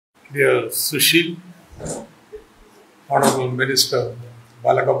dear Sushil, Honorable Minister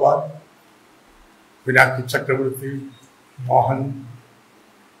Balagopal, Vinaki Chakravarti, Mohan,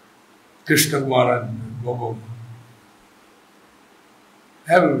 Krishna Kumar and Gogo.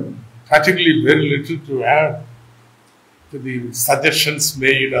 I have practically very little to add to the suggestions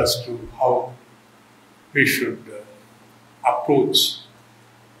made as to how we should approach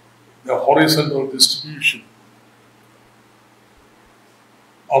the horizontal distribution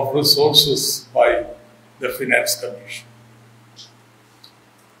of resources by the Finance Commission.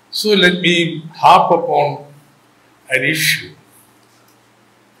 So let me harp upon an issue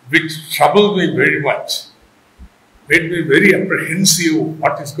which troubled me very much, made me very apprehensive of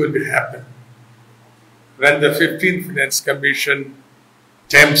what is going to happen when the 15th Finance Commission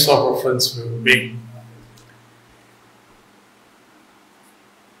terms of reference were made.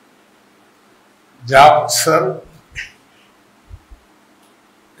 Sir,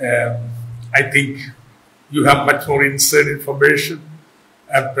 I think you have much more inside information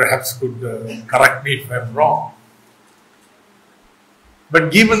and perhaps could correct me if I'm wrong.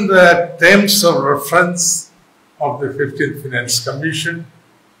 But given the terms of reference of the 15th Finance Commission,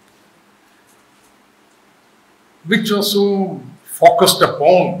 which also focused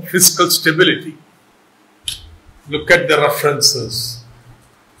upon fiscal stability, look at the references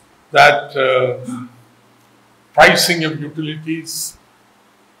that pricing of utilities,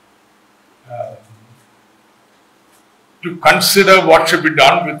 to consider what should be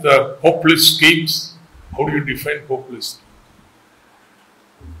done with the populist schemes. How do you define populist?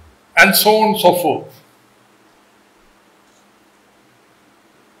 And so on and so forth.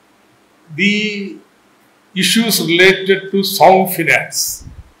 The issues related to sound finance,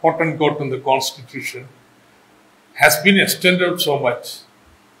 quote unquote, in the Constitution, has been extended so much.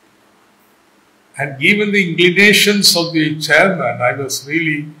 And given the inclinations of the chairman, I was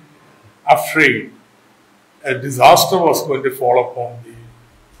really afraid a disaster was going to fall upon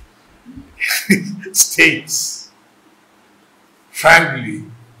the states. Frankly,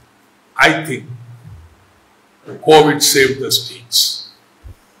 I think COVID saved the states.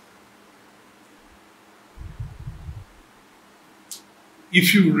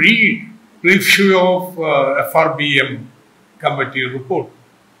 If you read review of FRBM committee report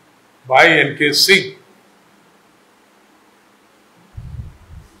by N.K. Singh,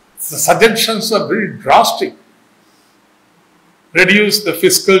 the suggestions are very drastic. Reduce the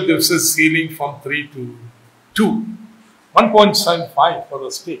fiscal deficit ceiling from 3 to 2. 1.75 for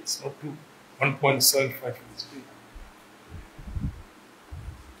the states, not 2. 1.75 for the states.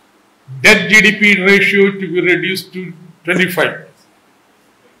 Debt GDP ratio to be reduced to 25.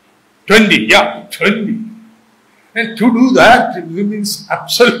 20, yeah, 20. And to do that, it means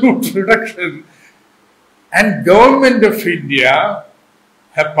absolute reduction. And Government of India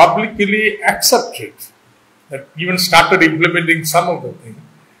have publicly accepted that, even started implementing some of the things.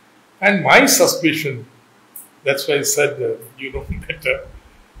 And my suspicion, that's why I said you know better,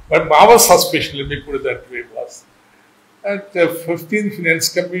 but our suspicion, let me put it that way, was that the 15th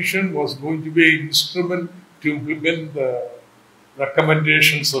Finance Commission was going to be an instrument to implement the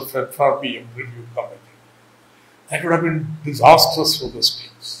recommendations of FRBM review committee. That would have been disastrous for the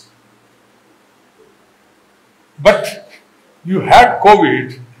states. But you had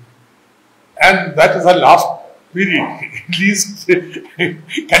COVID, and that is the last period, at least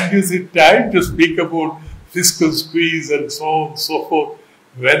conducive time to speak about fiscal squeeze and so on and so forth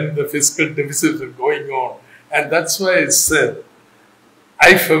when the fiscal deficits are going on. And that's why I said,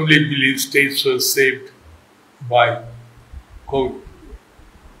 I firmly believe states were saved by COVID.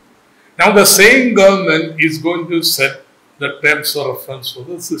 Now the same government is going to set the terms of reference for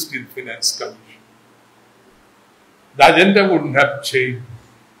the 16th Finance Commission. The agenda wouldn't have changed.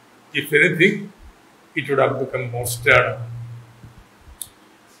 If anything, it would have become more stern.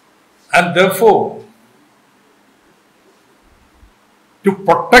 And therefore, to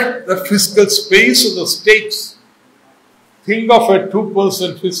protect the fiscal space of the states, think of a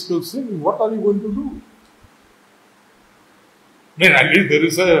 2% fiscal ceiling. What are you going to do? I mean, at least there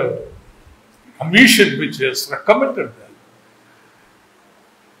is a commission which has recommended that.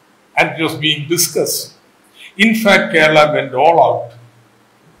 And it was being discussed. In fact, Kerala went all out.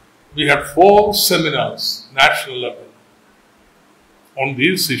 We had 4 seminars, national level, on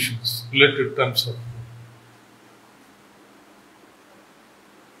these issues related terms of.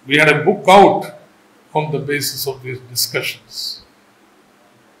 We had a book out on the basis of these discussions.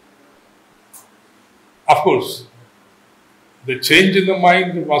 Of course, the change in the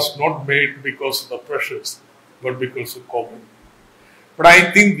mind was not made because of the pressures, but because of COVID. But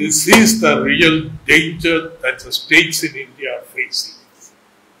I think this is the real danger that the states in India are facing.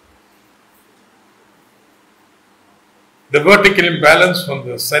 the vertical imbalance from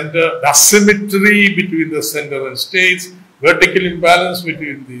the center, the asymmetry between the center and states, vertical imbalance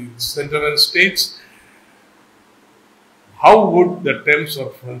between the center and states. How would the terms of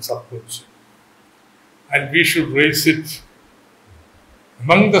reference approach it? And we should raise it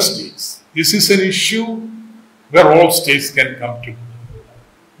among the states. This is an issue where all states can come together.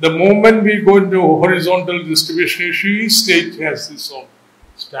 The moment we go into a horizontal distribution issue, each state has its own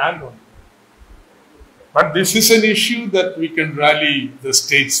stand on it. But this is an issue that we can rally the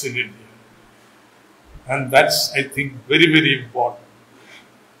states in India. And that's, I think, very, very important.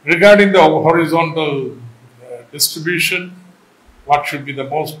 Regarding the horizontal distribution, what should be the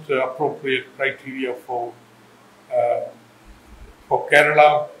most appropriate criteria for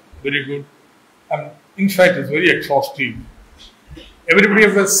Kerala? Very good. In fact, it's very exhaustive. Everybody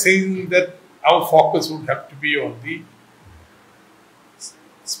was saying that our focus would have to be on the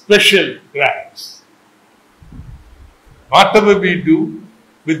special grants. Whatever we do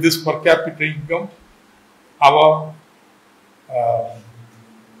with this per capita income, our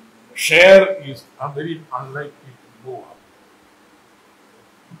share is very unlikely to go up.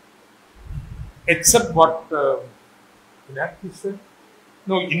 Except what Inaki said.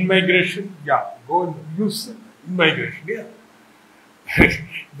 No, in-migration, yeah, go and use in-migration, yeah.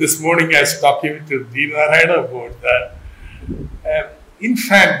 This morning I was talking to Dee Narayana about that. In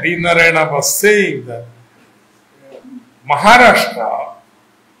fact, Dee Narayana was saying that Maharashtra,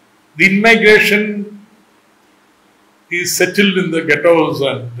 the in-migration is settled in the ghettos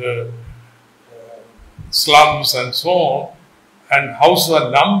and slums and so on, and houses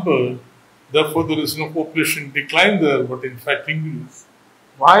are numbered, therefore there is no population decline there, but in fact increase.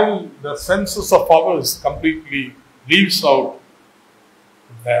 While the census of ours completely leaves out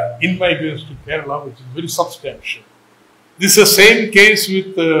the in-migrants to Kerala, which is very substantial. This is the same case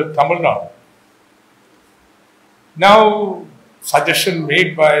with Tamil Nadu. Now, suggestion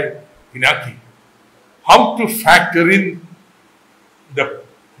made by Inaki, how to factor in the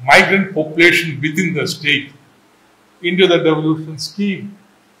migrant population within the state into the devolution scheme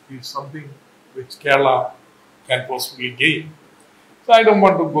is something which Kerala can possibly gain. So I don't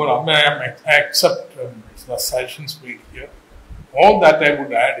want to go on. I accept the suggestions made here. All that I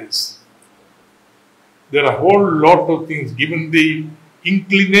would add is, there are a whole lot of things, given the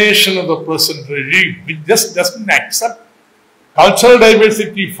inclination of the present regime, which just doesn't accept cultural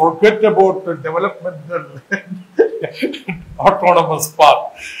diversity, forget about the developmental autonomous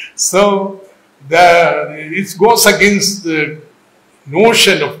path. So it goes against the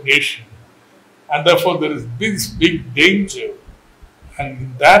notion of nation, and therefore there is this big danger. And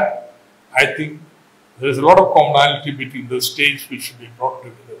in that, I think there is a lot of commonality between the states which should be brought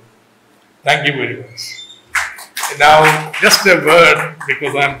together. Thank you very much. And now, just a word,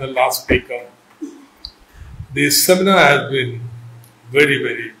 because I am the last speaker. This seminar has been very,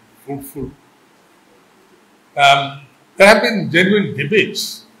 very fruitful. There have been genuine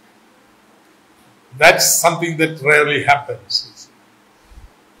debates. That's something that rarely happens.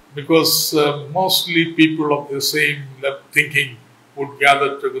 Because mostly people of the same thinking would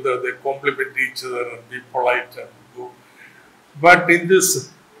gather together, they compliment each other and be polite and go. But in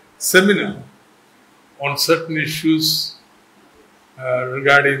this seminar, on certain issues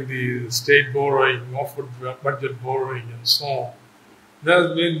regarding the state borrowing, offered budget borrowing and so on, there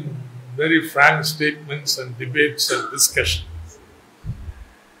has been very frank statements and debates and discussions.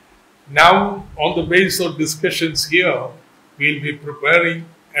 Now, on the basis of discussions here, we will be preparing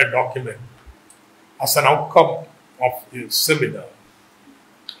a document as an outcome of the seminar.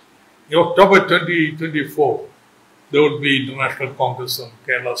 In October 2024, there would be International Congress on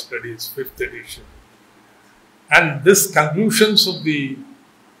Kerala Studies, 5th edition. And these conclusions of the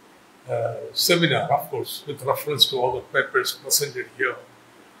seminar, of course, with reference to all the papers presented here,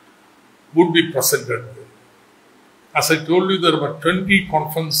 would be presented. As I told you, there were 20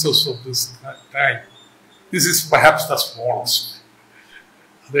 conferences of this kind. This is perhaps the smallest.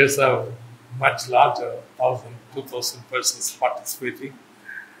 There's a much larger, 1,000, 2,000 persons participating.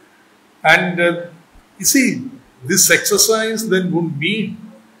 And you see, this exercise then would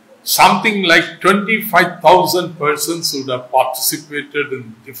mean something like 25,000 persons would have participated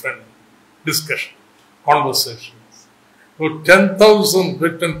in different discussions, conversations. So 10,000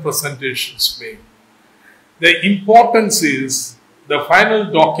 written presentations made. The importance is the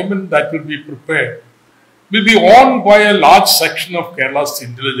final document that will be prepared will be owned by a large section of Kerala's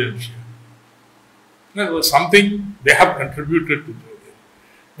intelligentsia. That was something they have contributed to do.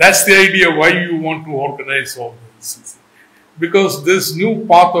 That's the idea why you want to organize all this. Because this new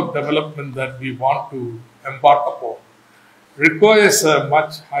path of development that we want to embark upon requires a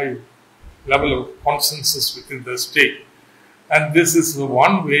much higher level of consensus within the state. And this is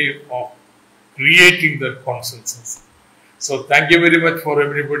one way of creating that consensus. So thank you very much for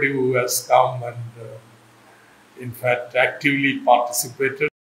everybody who has come and in fact actively participated.